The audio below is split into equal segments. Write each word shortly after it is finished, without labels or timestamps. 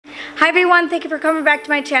Hi everyone, thank you for coming back to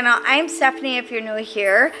my channel. I'm Stephanie if you're new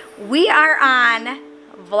here. We are on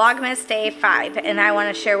Vlogmas Day 5 and I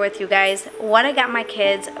want to share with you guys what I got my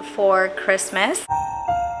kids for Christmas.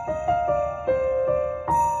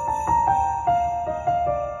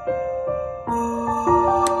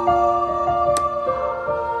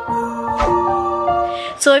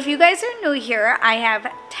 So if you guys are new here, I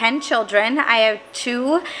have 10 children. I have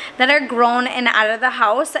 2 that are grown and out of the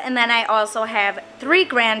house, and then I also have 3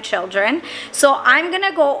 grandchildren. So I'm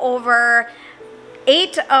gonna go over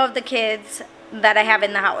 8 of the kids that I have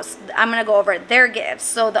in the house. I'm gonna go over their gifts.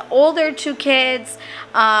 So the older 2 kids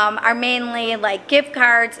are mainly like gift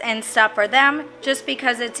cards and stuff for them, just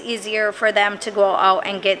because it's easier for them to go out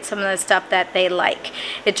and get some of the stuff that they like.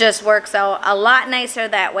 It just works out a lot nicer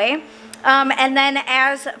that way. And then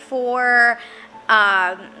as for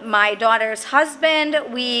my daughter's husband,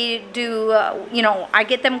 we do, I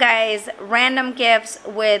get them guys random gifts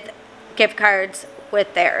with gift cards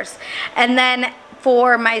with theirs. And then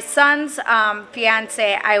for my son's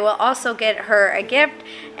fiance, I will also get her a gift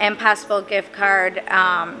and possible gift card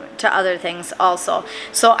to other things also.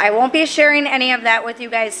 So I won't be sharing any of that with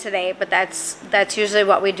you guys today, but that's usually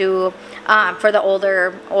what we do for the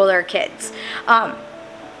older kids.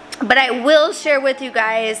 But I will share with you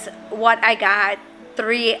guys what I got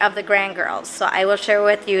 3 of the grandgirls. So I will share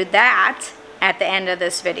with you that at the end of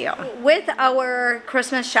this video. With our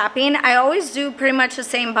Christmas shopping, I always do pretty much the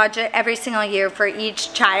same budget every single year for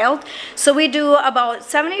each child. So we do about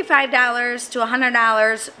 $75 to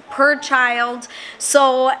 $100 per child.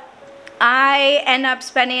 So I end up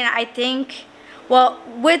spending, I think, well,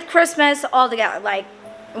 with Christmas altogether, like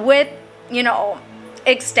with,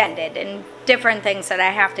 extended and different things that I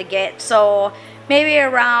have to get, so maybe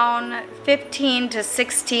around $1,500 to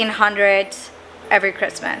 $1,600 every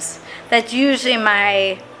Christmas. That's usually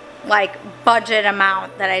my budget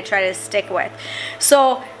amount that I try to stick with.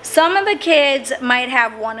 So some of the kids might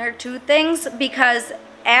have 1 or 2 things, because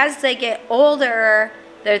as they get older,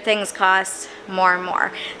 their things cost more and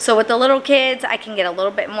more. So with the little kids, I can get a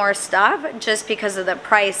little bit more stuff just because of the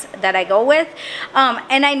price that I go with.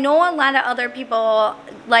 And I know a lot of other people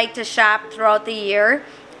like to shop throughout the year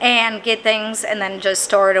and get things and then just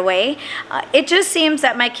store it away. It just seems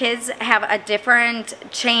that my kids have a different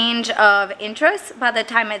change of interest by the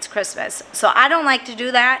time it's Christmas. So I don't like to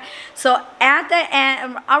do that. So at the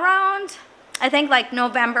end, around, I think like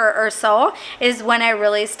November or so, is when I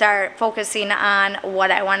really start focusing on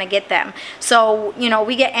what I want to get them. So,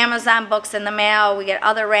 we get Amazon books in the mail, we get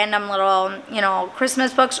other random little,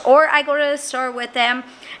 Christmas books, or I go to the store with them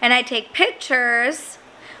and I take pictures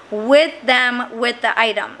with them with the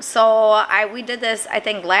item. So we did this, I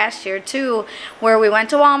think, last year too, where we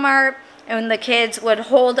went to Walmart and the kids would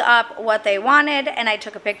hold up what they wanted and I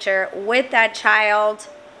took a picture with that child.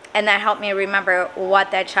 And that helped me remember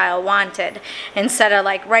what that child wanted, instead of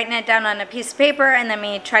like writing it down on a piece of paper and then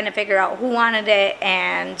me trying to figure out who wanted it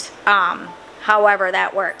and however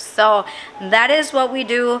that works. So that is what we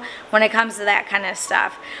do when it comes to that kind of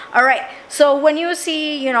stuff. All right, so when you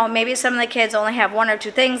see, maybe some of the kids only have 1 or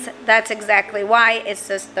 2 things, that's exactly why. It's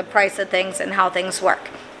just the price of things and how things work.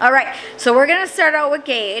 All right, so we're gonna start out with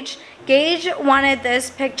Gage. Gage wanted this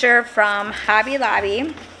picture from Hobby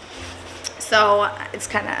Lobby. So it's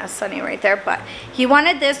kind of sunny right there, but he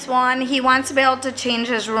wanted this one. He wants to be able to change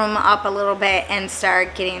his room up a little bit and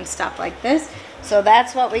start getting stuff like this. So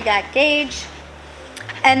that's what we got Gage.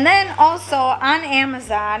 And then also on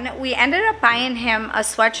Amazon, we ended up buying him a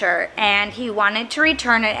sweatshirt and he wanted to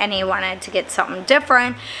return it and he wanted to get something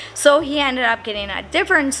different. So he ended up getting a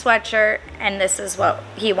different sweatshirt, and this is what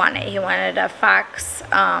he wanted. He wanted a fox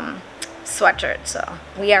sweatshirt. So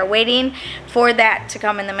we are waiting for that to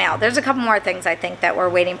come in the mail. There's a couple more things I think that we're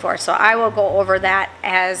waiting for, so I will go over that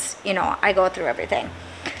as I go through everything.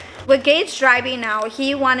 With Gage driving now,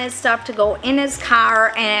 he wanted stuff to go in his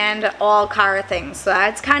car and all car things. So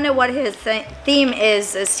that's kind of what his theme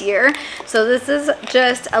is this year. So this is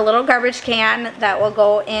just a little garbage can that will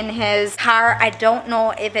go in his car. I don't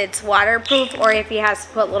know if it's waterproof or if he has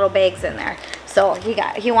to put little bags in there. So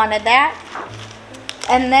he wanted that.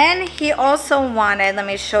 And then he also wanted, let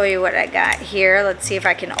me show you what I got here. Let's see if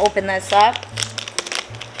I can open this up.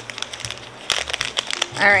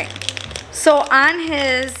 All right. So on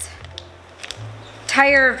his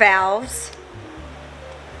tire valves,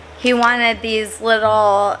 he wanted these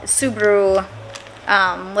little Subaru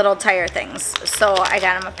little tire things. So I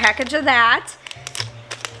got him a package of that.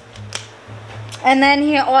 And then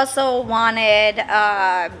he also wanted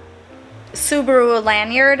a Subaru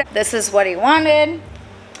lanyard. This is what he wanted.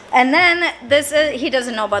 And then this is, he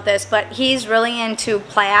doesn't know about this, but he's really into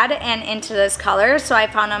plaid and into this color. So I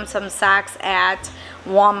found him some socks at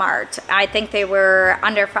Walmart. I think they were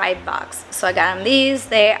under $5. So I got him these.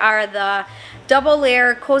 They are the double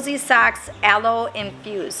layer cozy socks aloe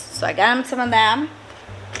infused. So I got him some of them.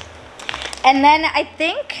 And then I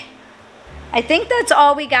think that's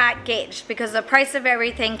all we got gauged, because the price of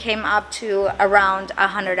everything came up to around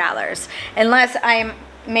 $100. Unless I'm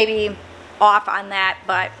maybe off on that,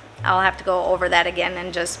 but I'll have to go over that again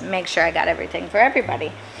and just make sure I got everything for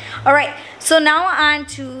everybody. All right, so now on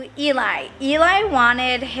to Eli. Eli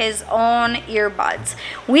wanted his own earbuds.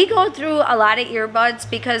 We go through a lot of earbuds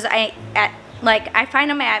because I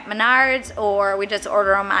find them at Menards, or we just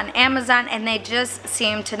order them on Amazon, and they just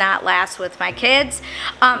seem to not last with my kids.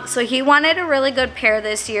 So he wanted a really good pair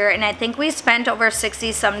this year, and I think we spent over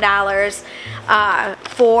 $60 some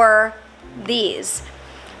for these.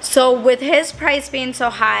 So with his price being so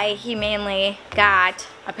high, he mainly got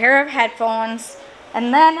a pair of headphones,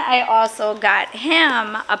 and then I also got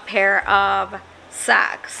him a pair of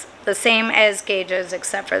socks, the same as Gage's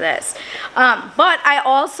except for this. But I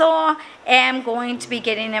also am going to be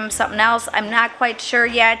getting him something else. I'm not quite sure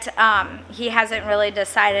yet. He hasn't really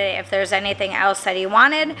decided if there's anything else that he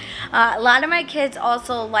wanted. A lot of my kids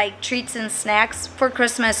also like treats and snacks for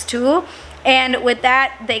Christmas too, and with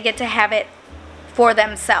that they get to have it for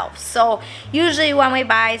themselves. So usually when we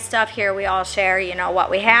buy stuff here, we all share, you know,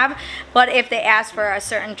 what we have. But if they ask for a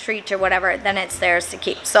certain treat or whatever, then it's theirs to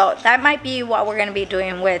keep. So that might be what we're going to be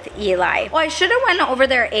doing with Eli. Well, I should have went over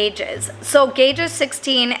their ages. So Gage is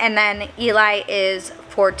 16 and then Eli is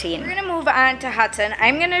 14. We're going to move on to Hudson.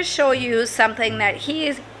 I'm going to show you something that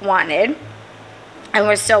he wanted, and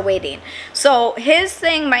we're still waiting. So his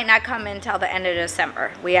thing might not come until the end of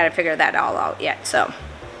December. We got to figure that all out yet. So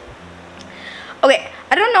okay,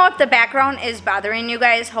 I don't know if the background is bothering you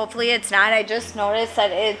guys. Hopefully it's not. I just noticed that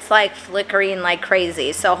it's like flickering like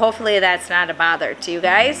crazy. So hopefully that's not a bother to you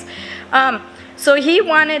guys. So he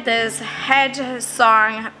wanted this Hedge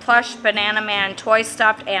Song plush Banana Man toy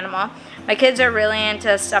stuffed animal. My kids are really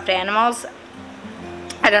into stuffed animals.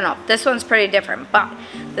 I don't know. This one's pretty different, but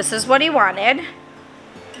this is what he wanted.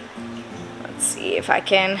 Let's see if I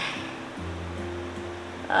can.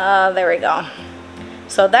 There we go.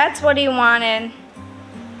 So that's what he wanted,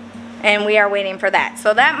 and we are waiting for that.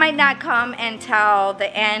 So that might not come until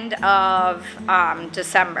the end of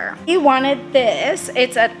December. He wanted this.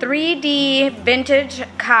 It's a 3D vintage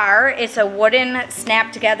car. It's a wooden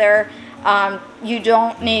snap together. You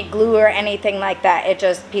don't need glue or anything like that. It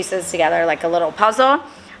just pieces together like a little puzzle.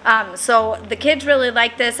 So the kids really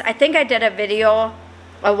like this. I think I did a video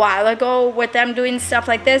a while ago with them doing stuff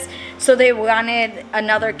like this. So they wanted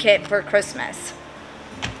another kit for Christmas.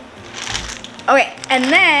 Okay, and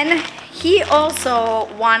then he also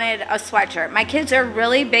wanted a sweatshirt. My kids are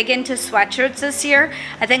really big into sweatshirts this year.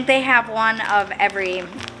 I think they have one of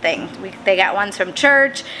everything. They got ones from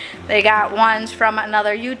church. They got ones from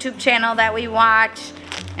another YouTube channel that we watch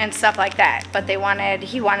and stuff like that. But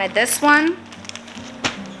he wanted this one.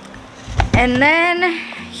 And then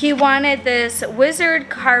he wanted this wizard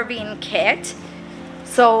carving kit.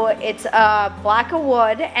 So it's a block of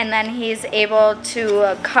wood, and then he's able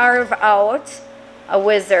to carve out a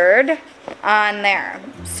wizard on there.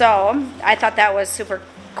 So I thought that was super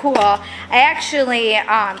cool. I actually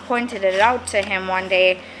pointed it out to him one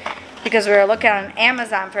day because we were looking on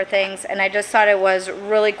Amazon for things, and I just thought it was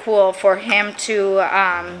really cool for him to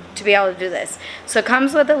be able to do this. So it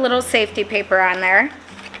comes with a little safety paper on there,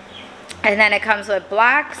 and then it comes with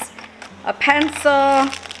blocks, a pencil,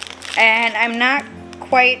 and I'm not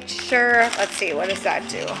quite sure. Let's see, what does that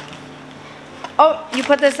do? Oh, you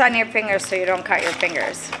put this on your fingers so you don't cut your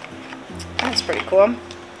fingers. That's pretty cool.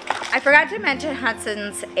 I forgot to mention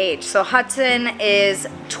Hudson's age. So Hudson is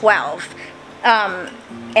 12. And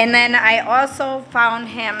then I also found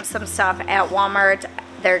him some stuff at Walmart.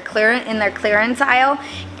 In their clearance aisle.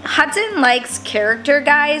 Hudson likes character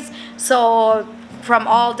guys. So from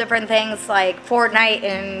all different things like Fortnite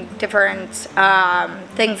and different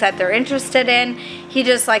things that they're interested in. He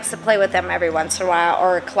just likes to play with them every once in a while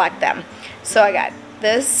or collect them. So I got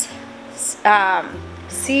this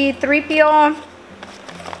C-3PO,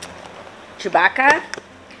 Chewbacca,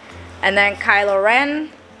 and then Kylo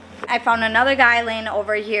Ren. I found another guy laying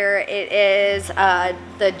over here. It is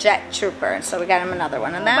the Jet Trooper. So we got him another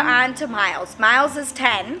one. And then on to Miles. Miles is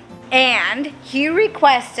 10. And he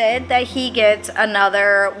requested that he gets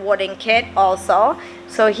another wooden kit also.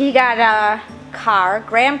 So he got a car,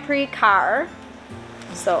 Grand Prix car.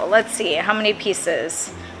 So let's see how many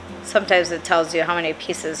pieces. Sometimes it tells you how many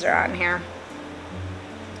pieces are on here.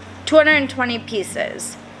 220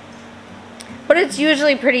 pieces. But it's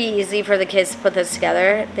usually pretty easy for the kids to put this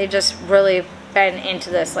together. They just really been into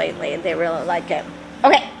this lately. They really like it.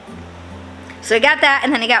 Okay, so you got that,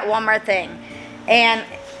 and then you got one more thing, and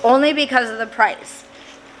only because of the price.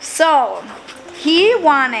 So he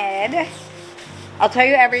wanted, I'll tell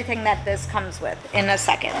you everything that this comes with in a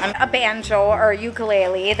second. A banjo or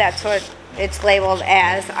ukulele, that's what it's labeled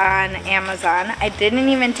as on Amazon. I didn't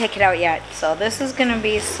even take it out yet, so this is gonna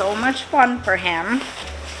be so much fun for him.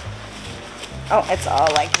 Oh, it's all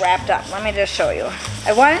like wrapped up. Let me just show you.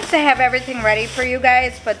 I wanted to have everything ready for you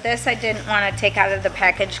guys, but this I didn't want to take out of the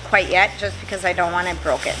package quite yet, just because I don't want it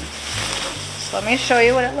broken. So let me show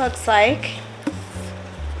you what it looks like.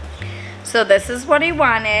 So this is what he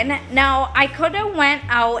wanted. Now, I could have went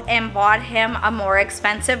out and bought him a more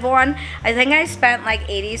expensive one. I think I spent like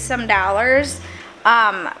 $80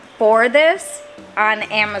 some for this on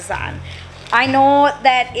Amazon. I know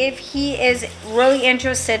that if he is really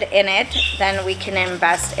interested in it, then we can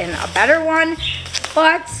invest in a better one,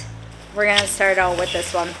 but we're gonna start out with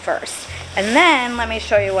this one first. And then let me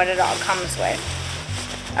show you what it all comes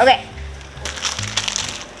with. Okay.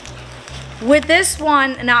 With this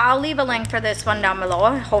one, now I'll leave a link for this one down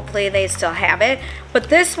below. Hopefully they still have it. But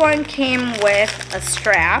this one came with a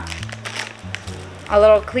strap, a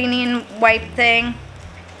little cleaning wipe thing.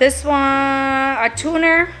 This one, a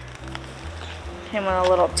tuner. Came with a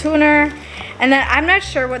little tuner. And then I'm not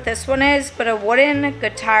sure what this one is, but a wooden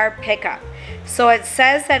guitar pickup. So it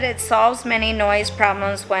says that it solves many noise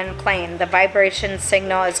problems when playing. The vibration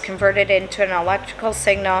signal is converted into an electrical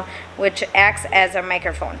signal which acts as a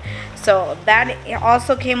microphone. So that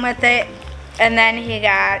also came with it. And then he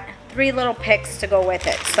got 3 little picks to go with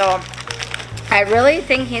it. So I really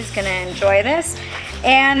think he's gonna enjoy this.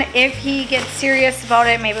 And if he gets serious about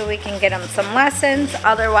it, maybe we can get him some lessons.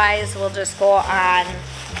 Otherwise, we'll just go on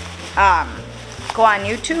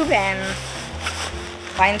YouTube and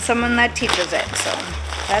find someone that teaches it. So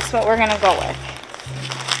that's what we're gonna go with.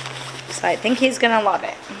 So I think he's gonna love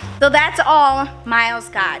it. So that's all Miles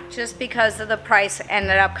got, just because of the price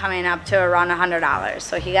ended up coming up to around $100.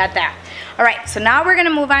 So he got that. All right, so now we're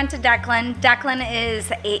gonna move on to Declan. Declan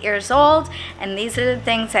is 8 years old, and these are the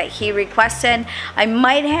things that he requested. I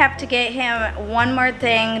might have to get him one more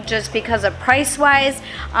thing just because of price-wise.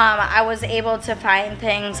 I was able to find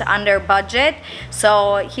things under budget,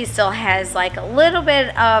 so he still has like a little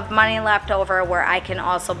bit of money left over where I can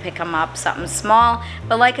also pick him up something small.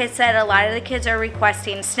 But like I said, a lot of the kids are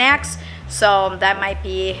requesting snacks, so that might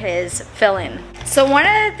be his fill-in. So one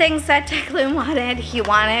of the things that Declan wanted, he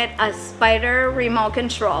wanted a spider remote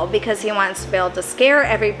control because he wants to be able to scare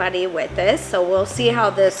everybody with this. So we'll see how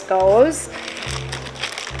this goes.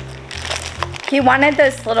 He wanted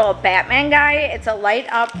this little Batman guy. It's a light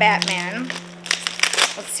up Batman.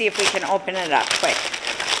 Let's see if we can open it up quick.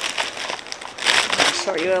 I'll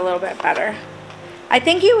show you a little bit better. I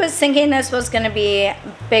think he was thinking this was going to be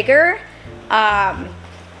bigger,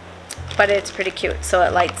 but it's pretty cute, so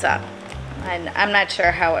it lights up. And I'm not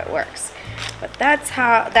sure how it works, but that's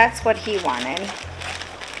what he wanted.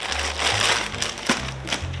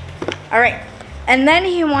 All right, and then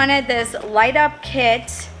he wanted this light up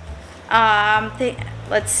kit.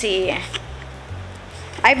 Let's see.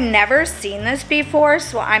 I've never seen this before,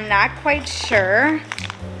 so I'm not quite sure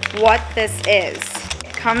what this is.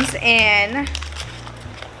 It comes in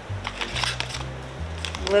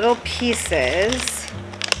little pieces.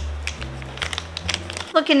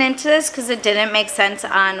 Looking into this because it didn't make sense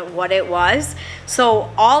on what it was.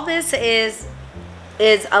 So all this is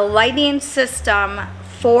a lighting system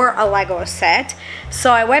for a Lego set.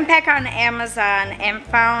 So I went back on Amazon and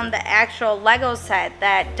found the actual Lego set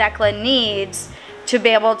that Declan needs to be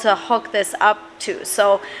able to hook this up to.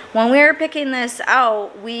 So when we were picking this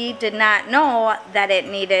out, we did not know that it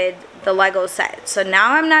needed the Lego set. So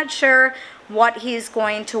now I'm not sure what he's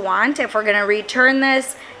going to want, if we're going to return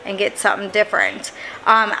this and get something different.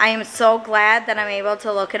 I am so glad that I'm able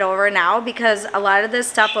to look it over now, because a lot of this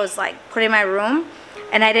stuff was like put in my room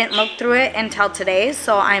and I didn't look through it until today,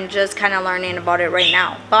 so I'm just kind of learning about it right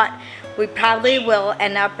now. But we probably will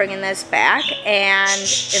end up bringing this back, and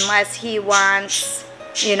unless he wants,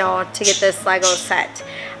 you know, to get this Lego set.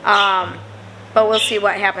 But we'll see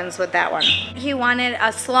what happens with that one. He wanted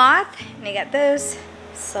a sloth, and he got this.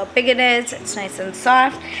 So big it is, it's nice and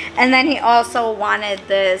soft. And then he also wanted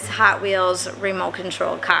this Hot Wheels remote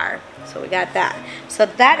control car. So we got that. So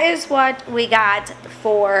that is what we got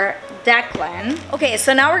for Declan. Okay,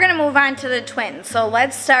 so now we're gonna move on to the twins. So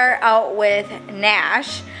let's start out with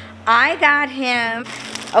Nash. I got him,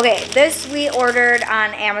 okay, this we ordered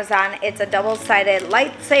on Amazon. It's a double-sided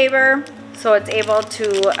lightsaber. so it's able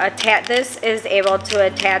to attach. This is able to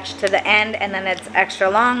attach to the end, and then it's extra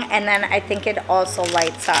long, and then I think it also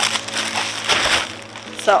lights up.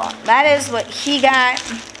 So that is what he got.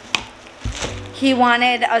 He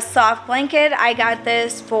wanted a soft blanket. I got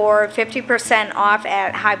this for 50% off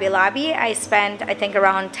at Hobby Lobby. I spent, I think,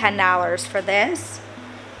 around $10 for this.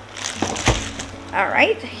 All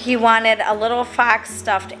right, he wanted a little fox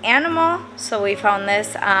stuffed animal, so we found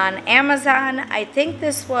this on Amazon. I think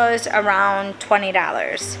this was around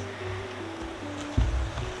 $20.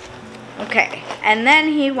 Okay, and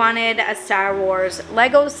then he wanted a Star Wars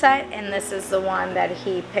Lego set, and this is the one that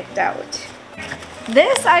he picked out.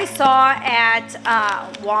 This I saw at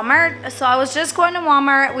Walmart. So I was just going to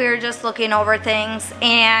Walmart. We were just looking over things,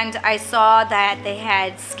 and I saw that they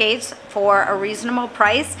had skates for a reasonable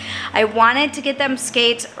price. I wanted to get them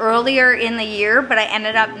skates earlier in the year, but I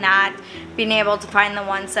ended up not being able to find the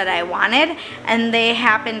ones that I wanted, and they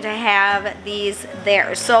happened to have these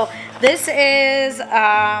there. So this is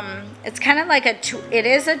it's kind of like it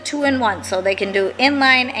is a 2-in-1, so they can do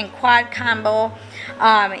inline and quad combo.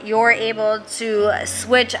 You're able to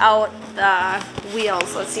switch out the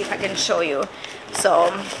wheels. Let's see if I can show you. So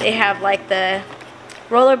they have like the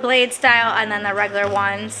rollerblade style and then the regular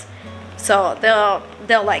ones. So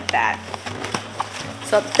they'll like that.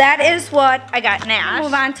 So that is what I got now.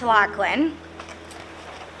 Move on to Lachlan.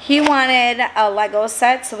 He wanted a Lego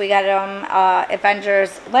set, so we got him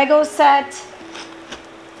Avengers Lego set.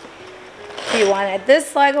 He wanted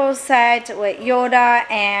this Lego set with Yoda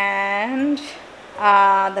and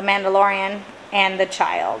the Mandalorian and the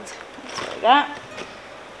child. That's what we got.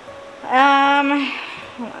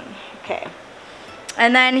 Hold on. Okay.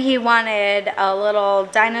 And then he wanted a little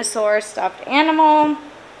dinosaur stuffed animal.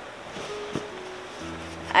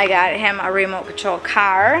 I got him a remote control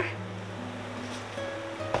car.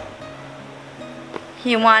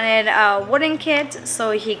 He wanted a wooden kit,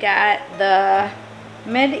 so he got the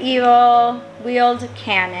medieval wheeled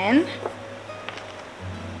cannon.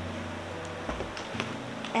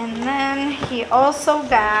 And then he also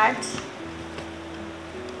got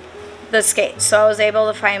the skates. So I was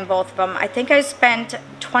able to find both of them. I think I spent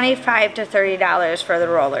 $25 to $30 for the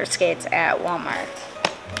roller skates at Walmart.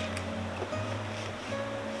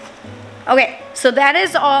 Okay, so that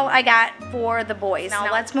is all I got for the boys. Now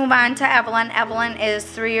let's move on to Evelyn. Evelyn is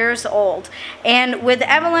 3 years old. And with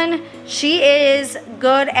Evelyn, she is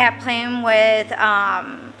good at playing with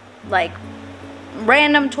like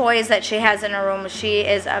random toys that she has in her room. She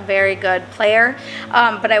is a very good player.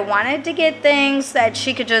 But I wanted to get things that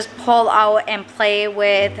she could just pull out and play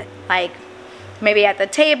with, like maybe at the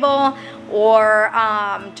table or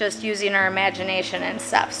just using her imagination and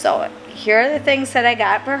stuff. So here are the things that I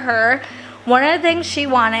got for her. One of the things she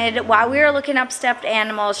wanted, while we were looking up stuffed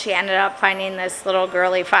animals, she ended up finding this little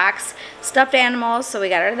girly fox stuffed animal, so we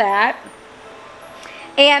got her that.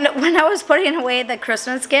 And when I was putting away the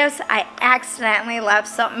Christmas gifts, I accidentally left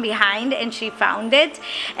something behind, and she found it.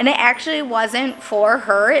 And it actually wasn't for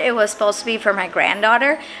her. It was supposed to be for my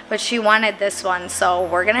granddaughter, but she wanted this one. So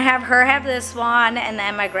we're going to have her have this one, and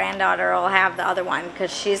then my granddaughter will have the other one,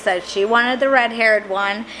 because she said she wanted the red-haired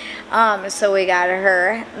one. So we got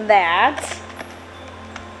her that.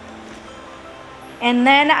 And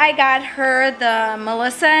then I got her the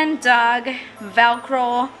Melissa and Doug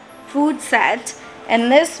Velcro food set. And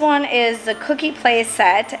this one is the cookie play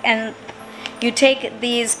set, and you take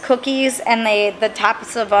these cookies and the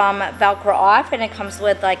tops of them Velcro off, and it comes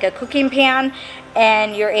with like a cooking pan,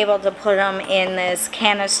 and you're able to put them in this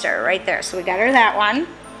canister right there. So we got her that one.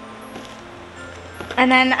 And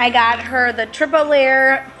then I got her the triple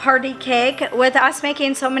layer party cake. With us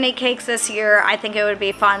making so many cakes this year, I think it would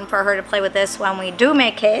be fun for her to play with this when we do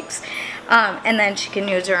make cakes. And then she can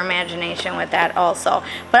use her imagination with that also.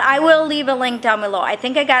 But I will leave a link down below. I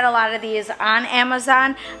think I got a lot of these on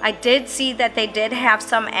Amazon. I did see that they did have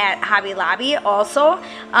some at Hobby Lobby also.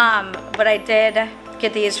 But I did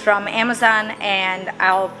get these from Amazon, and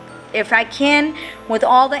I'll, if I can, with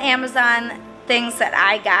all the Amazon things that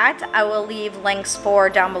I got, I will leave links for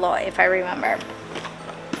down below if I remember.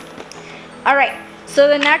 Alright, so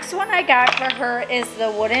the next one I got for her is the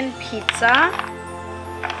wooden pizza.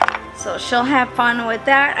 So she'll have fun with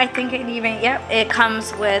that. I think it even, yep, it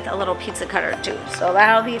comes with a little pizza cutter too. So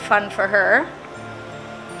that'll be fun for her.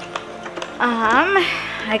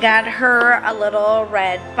 I got her a little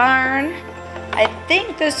red barn. I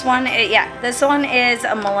think this one, yeah, this one is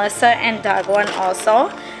a Melissa and Doug one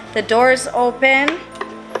also. The doors open,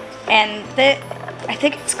 and I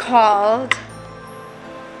think it's called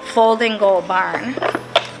Fold and Go Barn.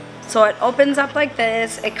 So it opens up like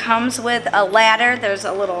this. It comes with a ladder. There's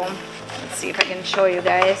a little, let's see if I can show you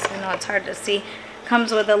guys. I know it's hard to see.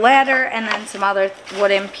 Comes with a ladder and then some other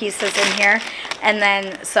wooden pieces in here, and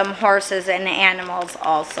then some horses and animals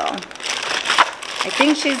also. I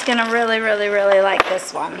think she's gonna really, really, really like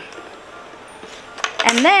this one.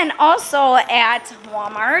 And then also at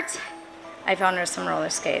Walmart, I found her some roller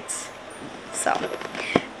skates. So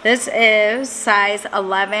this is size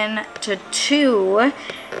 11 to 2,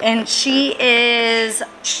 and she is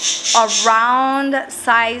around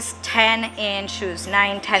size 10 in shoes,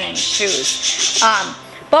 9, 10 in shoes.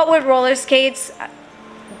 But with roller skates,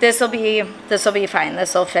 this will be fine.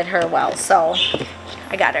 This will fit her well. So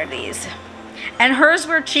I got her these. And hers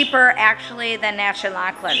were cheaper actually than Nash and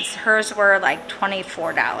Lachlan's. Hers were like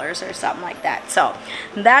 $24 or something like that. So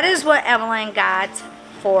that is what Evelyn got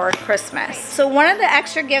for Christmas. So one of the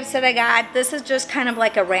extra gifts that I got, this is just kind of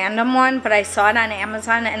like a random one, but I saw it on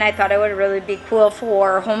Amazon and I thought it would really be cool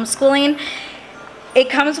for homeschooling. It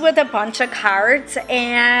comes with a bunch of cards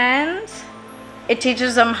and it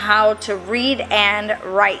teaches them how to read and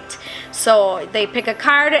write. So they pick a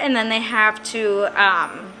card and then they have to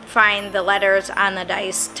find the letters on the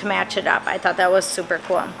dice to match it up. I thought that was super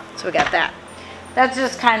cool. So we got that. That's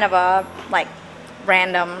just kind of a like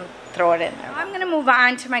random, throw it in there. I'm gonna move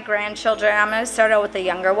on to my grandchildren. I'm gonna start out with the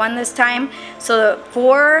younger one this time. So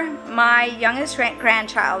for my youngest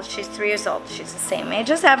grandchild, she's 3 years old. She's the same age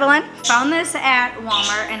as Evelyn. Found this at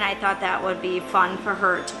Walmart and I thought that would be fun for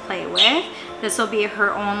her to play with. This will be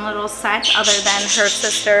her own little set other than her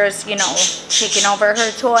sisters, you know, taking over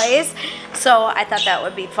her toys. So I thought that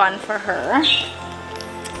would be fun for her.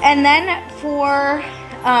 And then for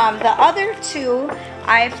the other two,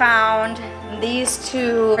 I found these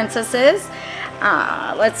two princesses.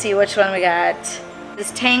 Let's see which one we got.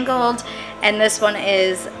 This Tangled, and this one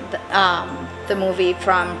is the movie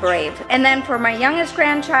from Brave. And then for my youngest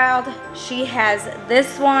grandchild, she has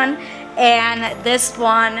this one, and this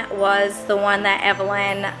one was the one that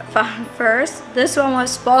Evelyn found first. This one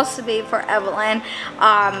was supposed to be for Evelyn,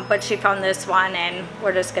 but she found this one and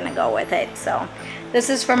we're just gonna go with it. So this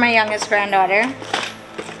is for my youngest granddaughter.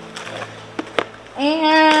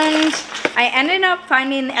 And I ended up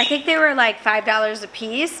finding, I think they were like $5 a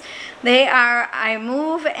piece. They are, I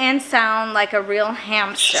move and sound like a real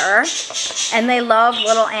hamster, and they love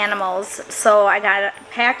little animals. So I got a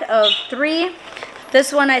pack of 3.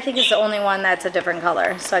 This one I think is the only one that's a different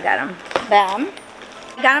color, so I got them.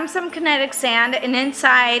 I got them some kinetic sand, and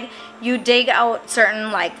inside you dig out certain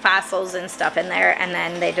like fossils and stuff in there, and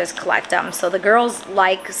then they just collect them. So the girls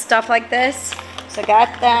like stuff like this, so I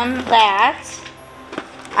got them that.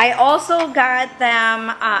 I also got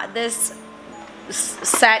them this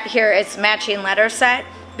set here. It's matching letter set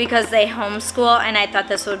because they homeschool, and I thought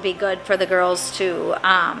this would be good for the girls to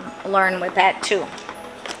learn with that too.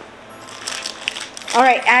 All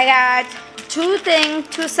right, I got two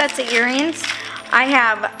sets of earrings. I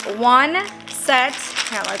have one set.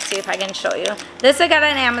 Here, let's see if I can show you. This I got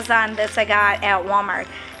on Amazon. This I got at Walmart.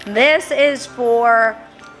 This is for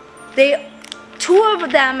two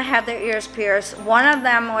of them have their ears pierced. One of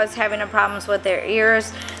them was having a problems with their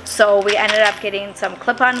ears, so we ended up getting some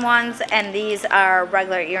clip-on ones, and these are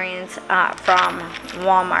regular earrings from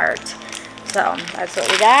Walmart. So that's what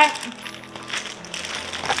we got.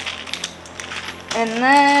 And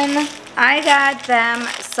then I got them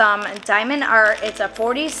some diamond art. It's a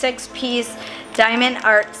 46-piece diamond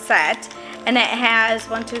art set. And it has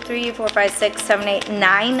 1, 2, 3, 4, 5, 6, 7, 8,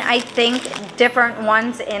 9, I think, different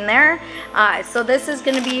ones in there. So this is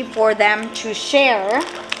going to be for them to share.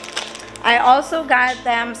 I also got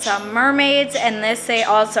them some mermaids, and this they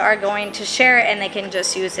also are going to share it, and they can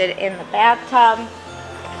just use it in the bathtub.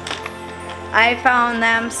 I found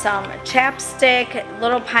them some chapstick,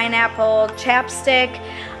 little pineapple chapstick.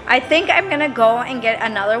 I think I'm going to go and get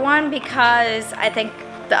another one because I think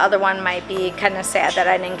the other one might be kind of sad that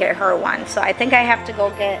I didn't get her one. So I think I have to go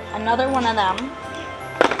get another one of them.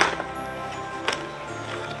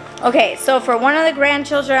 Okay, so for one of the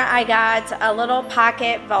grandchildren, I got a little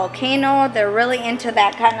pocket volcano. They're really into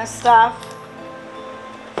that kind of stuff.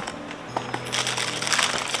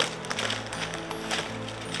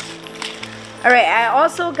 Alright, I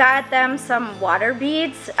also got them some water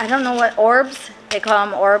beads. I don't know what orbs. They call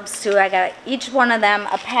them orbs too. I got each one of them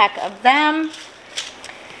a pack of them.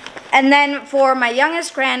 And then for my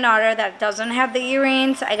youngest granddaughter that doesn't have the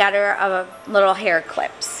earrings, I got her a little hair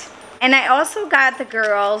clips. And I also got the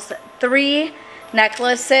girls 3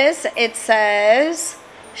 necklaces. It says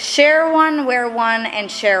share one, wear one,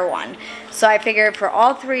 and share one. So I figured for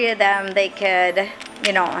all 3 of them they could,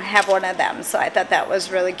 you know, have one of them. So I thought that was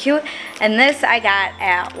really cute. And this I got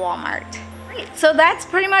at Walmart. So that's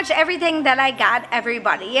pretty much everything that I got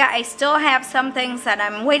everybody. Yeah, I still have some things that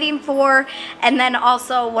I'm waiting for, and then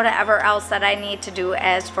also whatever else that I need to do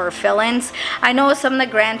as for fill-ins. I know some of the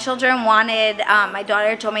grandchildren wanted, my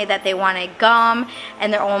daughter told me that they wanted gum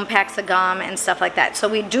and their own packs of gum and stuff like that. So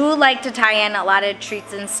we do like to tie in a lot of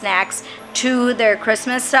treats and snacks to their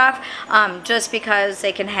Christmas stuff, just because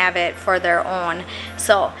they can have it for their own.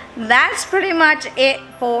 So that's pretty much it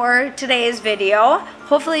for today's video.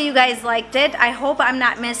 Hopefully you guys liked it. I hope I'm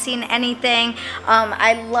not missing anything.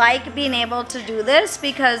 I like being able to do this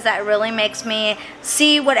because that really makes me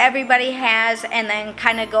see what everybody has and then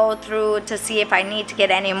kind of go through to see if I need to get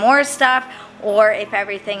any more stuff or if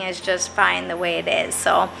everything is just fine the way it is.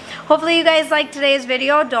 So hopefully you guys liked today's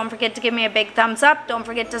video. Don't forget to give me a big thumbs up. Don't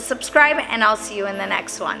forget to subscribe, and I'll see you in the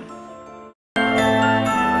next one.